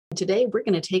Today, we're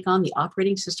going to take on the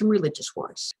operating system religious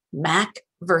wars, Mac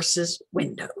versus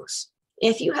Windows.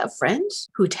 If you have friends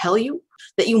who tell you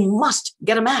that you must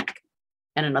get a Mac,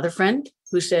 and another friend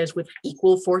who says with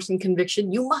equal force and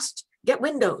conviction, you must get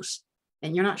Windows,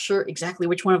 and you're not sure exactly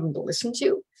which one of them to listen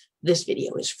to, this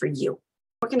video is for you.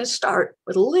 We're going to start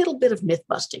with a little bit of myth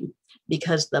busting,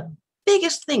 because the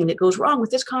biggest thing that goes wrong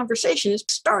with this conversation is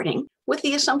starting with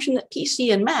the assumption that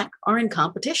PC and Mac are in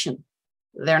competition.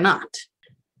 They're not.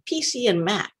 PC and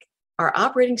Mac are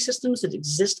operating systems that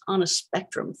exist on a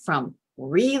spectrum from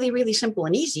really, really simple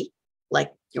and easy,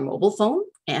 like your mobile phone,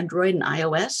 Android and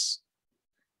iOS,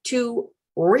 to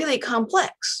really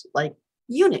complex, like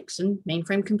Unix and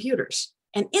mainframe computers.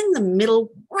 And in the middle,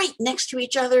 right next to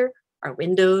each other, are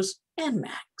Windows and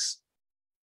Macs.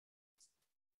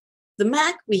 The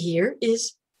Mac, we hear,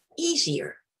 is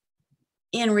easier.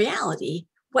 In reality,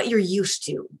 what you're used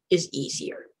to is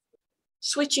easier.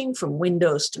 Switching from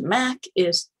Windows to Mac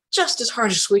is just as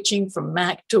hard as switching from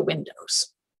Mac to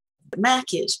Windows. The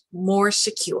Mac is more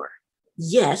secure.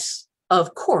 Yes,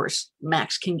 of course,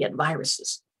 Macs can get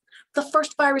viruses. The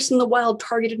first virus in the wild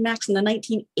targeted Macs in the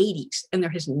 1980s, and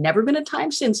there has never been a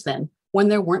time since then when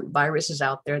there weren't viruses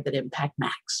out there that impact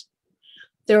Macs.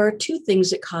 There are two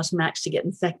things that cause Macs to get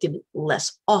infected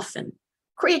less often,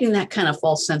 creating that kind of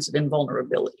false sense of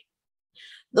invulnerability.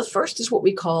 The first is what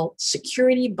we call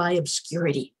security by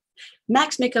obscurity.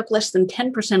 Macs make up less than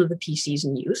 10% of the PCs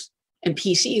in use, and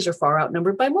PCs are far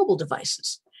outnumbered by mobile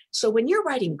devices. So when you're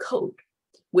writing code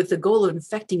with the goal of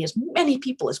infecting as many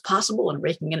people as possible and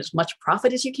raking in as much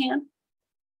profit as you can,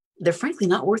 they're frankly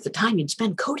not worth the time you'd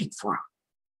spend coding for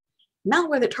them.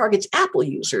 Malware that targets Apple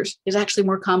users is actually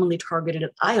more commonly targeted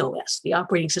at iOS, the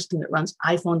operating system that runs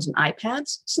iPhones and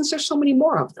iPads, since there's so many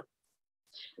more of them.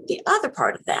 The other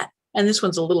part of that, and this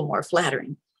one's a little more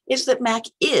flattering, is that Mac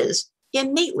is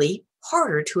innately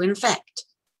harder to infect.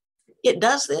 It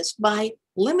does this by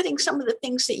limiting some of the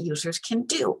things that users can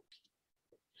do.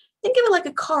 Think of it like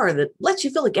a car that lets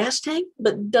you fill a gas tank,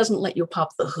 but doesn't let you pop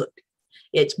the hood.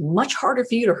 It's much harder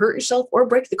for you to hurt yourself or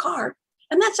break the car,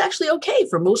 and that's actually okay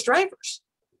for most drivers.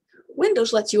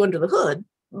 Windows lets you under the hood,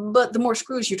 but the more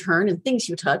screws you turn and things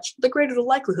you touch, the greater the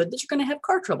likelihood that you're going to have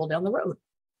car trouble down the road.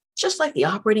 Just like the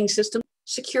operating system,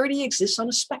 security exists on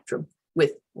a spectrum,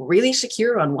 with really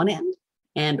secure on one end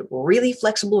and really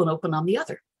flexible and open on the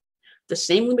other. The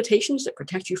same limitations that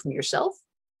protect you from yourself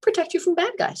protect you from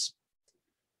bad guys.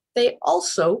 They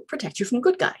also protect you from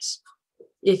good guys.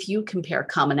 If you compare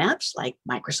common apps like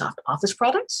Microsoft Office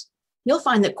products, you'll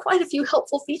find that quite a few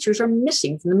helpful features are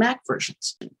missing from the Mac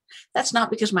versions. That's not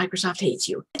because Microsoft hates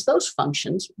you. It's those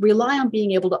functions rely on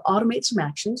being able to automate some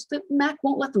actions that Mac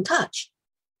won't let them touch.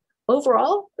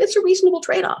 Overall, it's a reasonable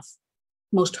trade-off.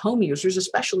 Most home users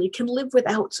especially can live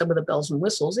without some of the bells and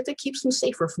whistles if it keeps them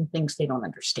safer from things they don't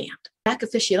understand. Mac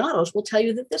aficionados will tell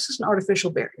you that this is an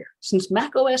artificial barrier, since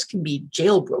Mac OS can be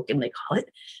jailbroken, they call it,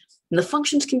 and the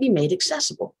functions can be made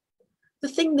accessible. The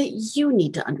thing that you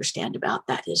need to understand about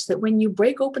that is that when you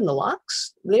break open the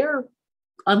locks, they're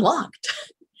unlocked.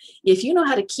 If you know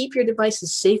how to keep your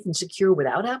devices safe and secure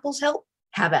without Apple's help,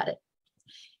 have at it.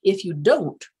 If you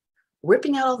don't,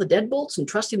 ripping out all the deadbolts and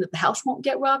trusting that the house won't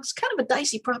get robbed is kind of a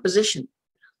dicey proposition.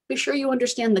 Be sure you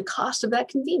understand the cost of that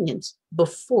convenience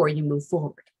before you move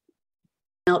forward.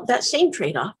 Now, that same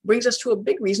trade-off brings us to a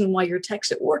big reason why your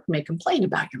techs at work may complain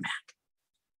about your Mac.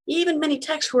 Even many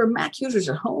techs who are Mac users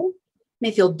at home may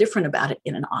feel different about it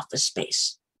in an office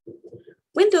space.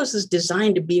 Windows is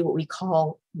designed to be what we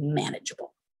call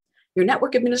manageable. Your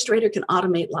network administrator can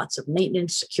automate lots of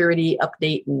maintenance, security,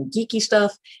 update, and geeky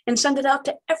stuff and send it out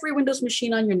to every Windows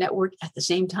machine on your network at the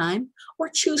same time, or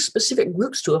choose specific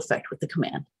groups to affect with the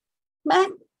command. Mac,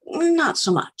 not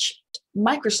so much.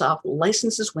 Microsoft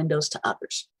licenses Windows to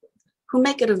others, who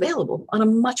make it available on a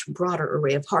much broader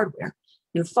array of hardware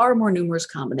in far more numerous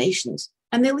combinations,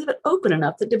 and they leave it open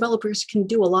enough that developers can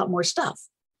do a lot more stuff,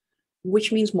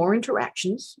 which means more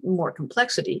interactions, more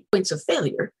complexity, points of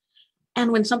failure,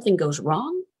 and when something goes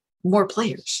wrong, more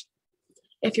players.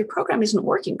 If your program isn't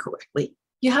working correctly,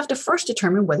 you have to first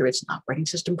determine whether it's an operating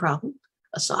system problem,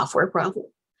 a software problem,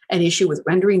 an issue with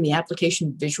rendering the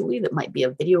application visually that might be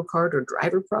a video card or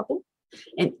driver problem.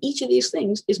 And each of these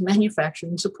things is manufactured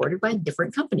and supported by a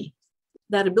different company.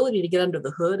 That ability to get under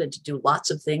the hood and to do lots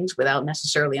of things without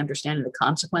necessarily understanding the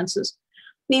consequences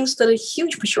means that a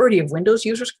huge majority of Windows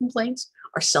users' complaints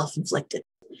are self-inflicted.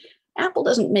 Apple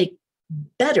doesn't make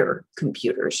better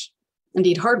computers.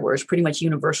 Indeed, hardware is pretty much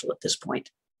universal at this point.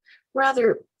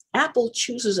 Rather, Apple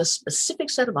chooses a specific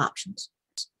set of options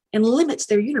and limits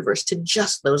their universe to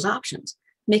just those options,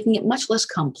 making it much less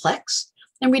complex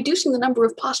and reducing the number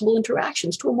of possible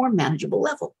interactions to a more manageable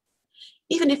level.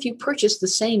 Even if you purchase the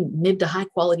same mid to high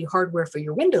quality hardware for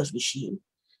your Windows machine,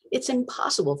 it's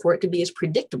impossible for it to be as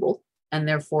predictable and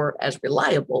therefore as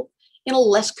reliable in a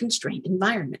less constrained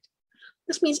environment.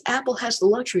 This means Apple has the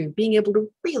luxury of being able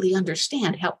to really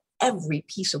understand how every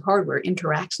piece of hardware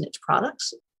interacts in its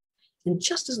products. And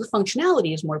just as the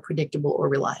functionality is more predictable or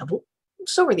reliable,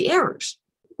 so are the errors.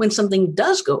 When something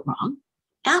does go wrong,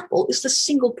 Apple is the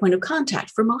single point of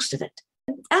contact for most of it.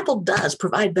 Apple does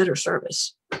provide better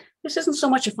service. This isn't so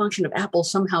much a function of Apple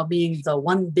somehow being the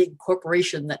one big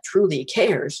corporation that truly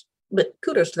cares, but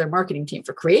kudos to their marketing team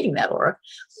for creating that aura,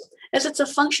 as it's a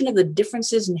function of the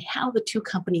differences in how the two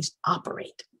companies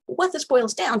operate. What this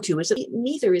boils down to is that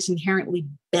neither is inherently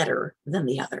better than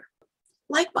the other.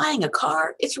 Like buying a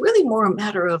car, it's really more a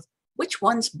matter of which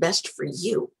one's best for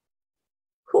you.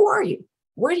 Who are you?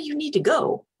 Where do you need to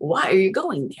go? Why are you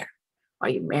going there? Are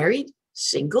you married?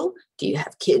 Single? Do you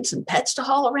have kids and pets to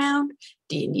haul around?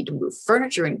 Do you need to move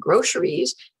furniture and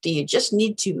groceries? Do you just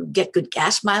need to get good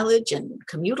gas mileage and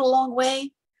commute a long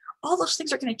way? All those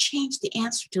things are going to change the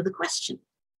answer to the question.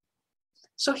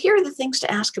 So here are the things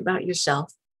to ask about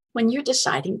yourself when you're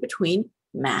deciding between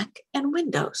Mac and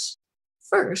Windows.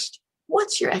 First,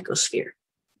 what's your ecosphere?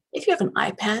 If you have an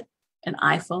iPad, an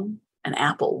iPhone, an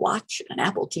Apple Watch, an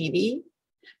Apple TV,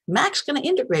 Mac's going to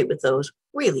integrate with those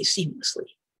really seamlessly.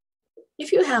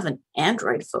 If you have an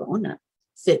Android phone, a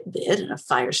Fitbit, and a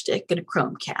Fire Stick, and a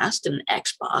Chromecast, and an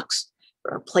Xbox,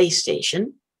 or a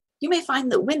PlayStation, you may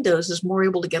find that Windows is more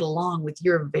able to get along with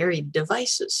your varied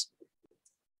devices.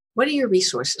 What do your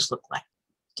resources look like?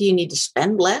 Do you need to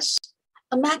spend less?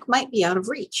 A Mac might be out of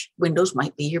reach. Windows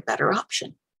might be your better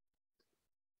option.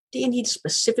 Do you need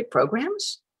specific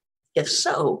programs? If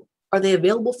so, are they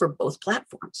available for both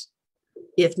platforms?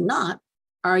 If not,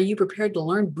 are you prepared to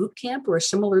learn Boot Camp or a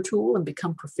similar tool and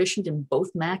become proficient in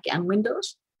both Mac and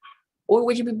Windows? Or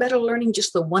would you be better learning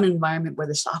just the one environment where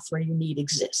the software you need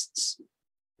exists?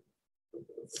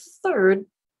 Third,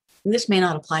 and this may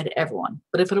not apply to everyone,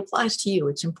 but if it applies to you,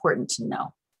 it's important to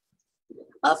know.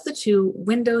 Of the two,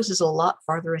 Windows is a lot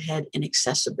farther ahead in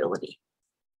accessibility.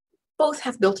 Both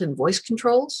have built-in voice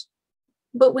controls,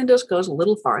 but Windows goes a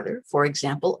little farther. For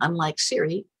example, unlike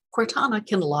Siri, Cortana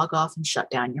can log off and shut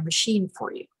down your machine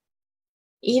for you.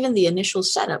 Even the initial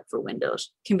setup for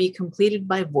Windows can be completed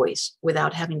by voice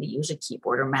without having to use a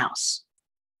keyboard or mouse.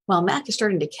 While Mac is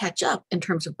starting to catch up in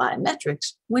terms of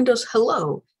biometrics, Windows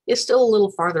Hello is still a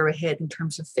little farther ahead in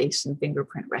terms of face and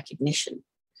fingerprint recognition.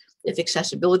 If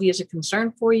accessibility is a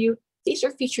concern for you, these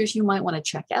are features you might want to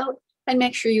check out and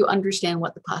make sure you understand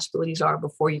what the possibilities are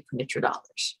before you commit your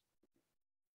dollars.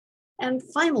 And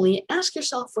finally, ask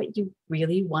yourself what you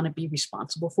really want to be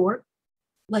responsible for.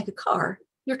 Like a car,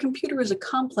 your computer is a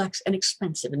complex and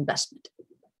expensive investment.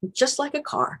 Just like a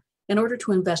car, in order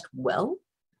to invest well,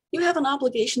 you have an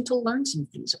obligation to learn some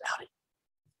things about it.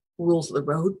 Rules of the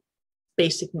road,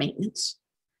 basic maintenance.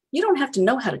 You don't have to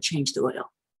know how to change the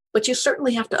oil, but you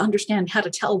certainly have to understand how to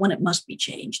tell when it must be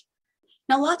changed.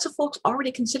 Now, lots of folks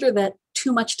already consider that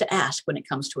too much to ask when it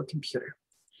comes to a computer.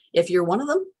 If you're one of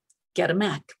them, get a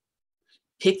Mac.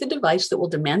 Pick the device that will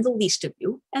demand the least of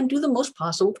you and do the most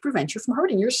possible to prevent you from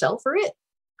hurting yourself or it.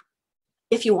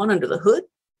 If you want under the hood,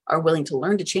 are willing to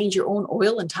learn to change your own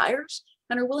oil and tires,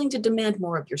 and are willing to demand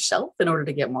more of yourself in order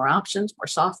to get more options, more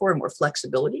software, and more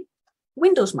flexibility,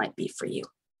 Windows might be for you.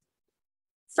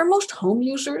 For most home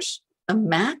users, a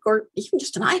Mac or even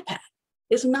just an iPad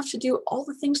is enough to do all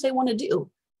the things they want to do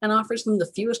and offers them the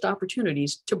fewest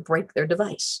opportunities to break their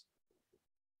device.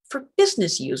 For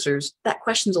business users, that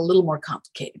question's a little more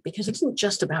complicated because it isn't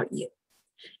just about you.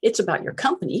 It's about your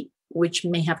company, which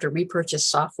may have to repurchase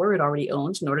software it already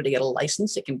owns in order to get a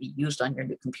license that can be used on your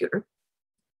new computer.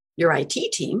 Your IT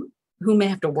team, who may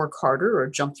have to work harder or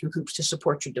jump through hoops to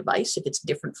support your device if it's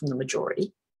different from the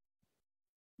majority.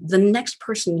 The next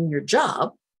person in your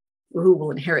job, who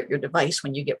will inherit your device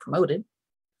when you get promoted.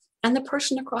 And the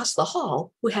person across the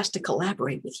hall who has to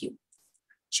collaborate with you.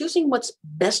 Choosing what's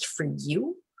best for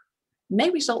you may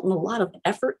result in a lot of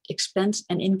effort, expense,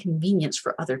 and inconvenience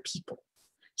for other people.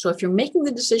 So if you're making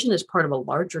the decision as part of a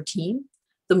larger team,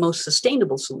 the most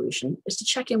sustainable solution is to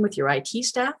check in with your IT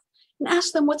staff and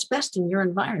ask them what's best in your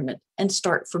environment and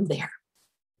start from there.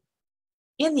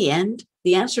 In the end,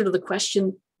 the answer to the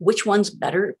question, which one's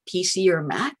better, PC or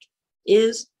Mac,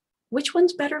 is which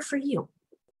one's better for you?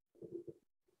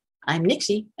 I'm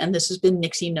Nixie, and this has been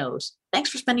Nixie Knows. Thanks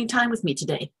for spending time with me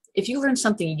today. If you learned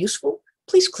something useful,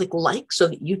 please click like so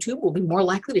that YouTube will be more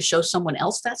likely to show someone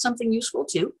else that's something useful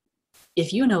too.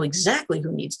 If you know exactly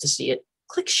who needs to see it,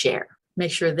 click share.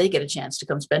 Make sure they get a chance to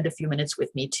come spend a few minutes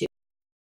with me too.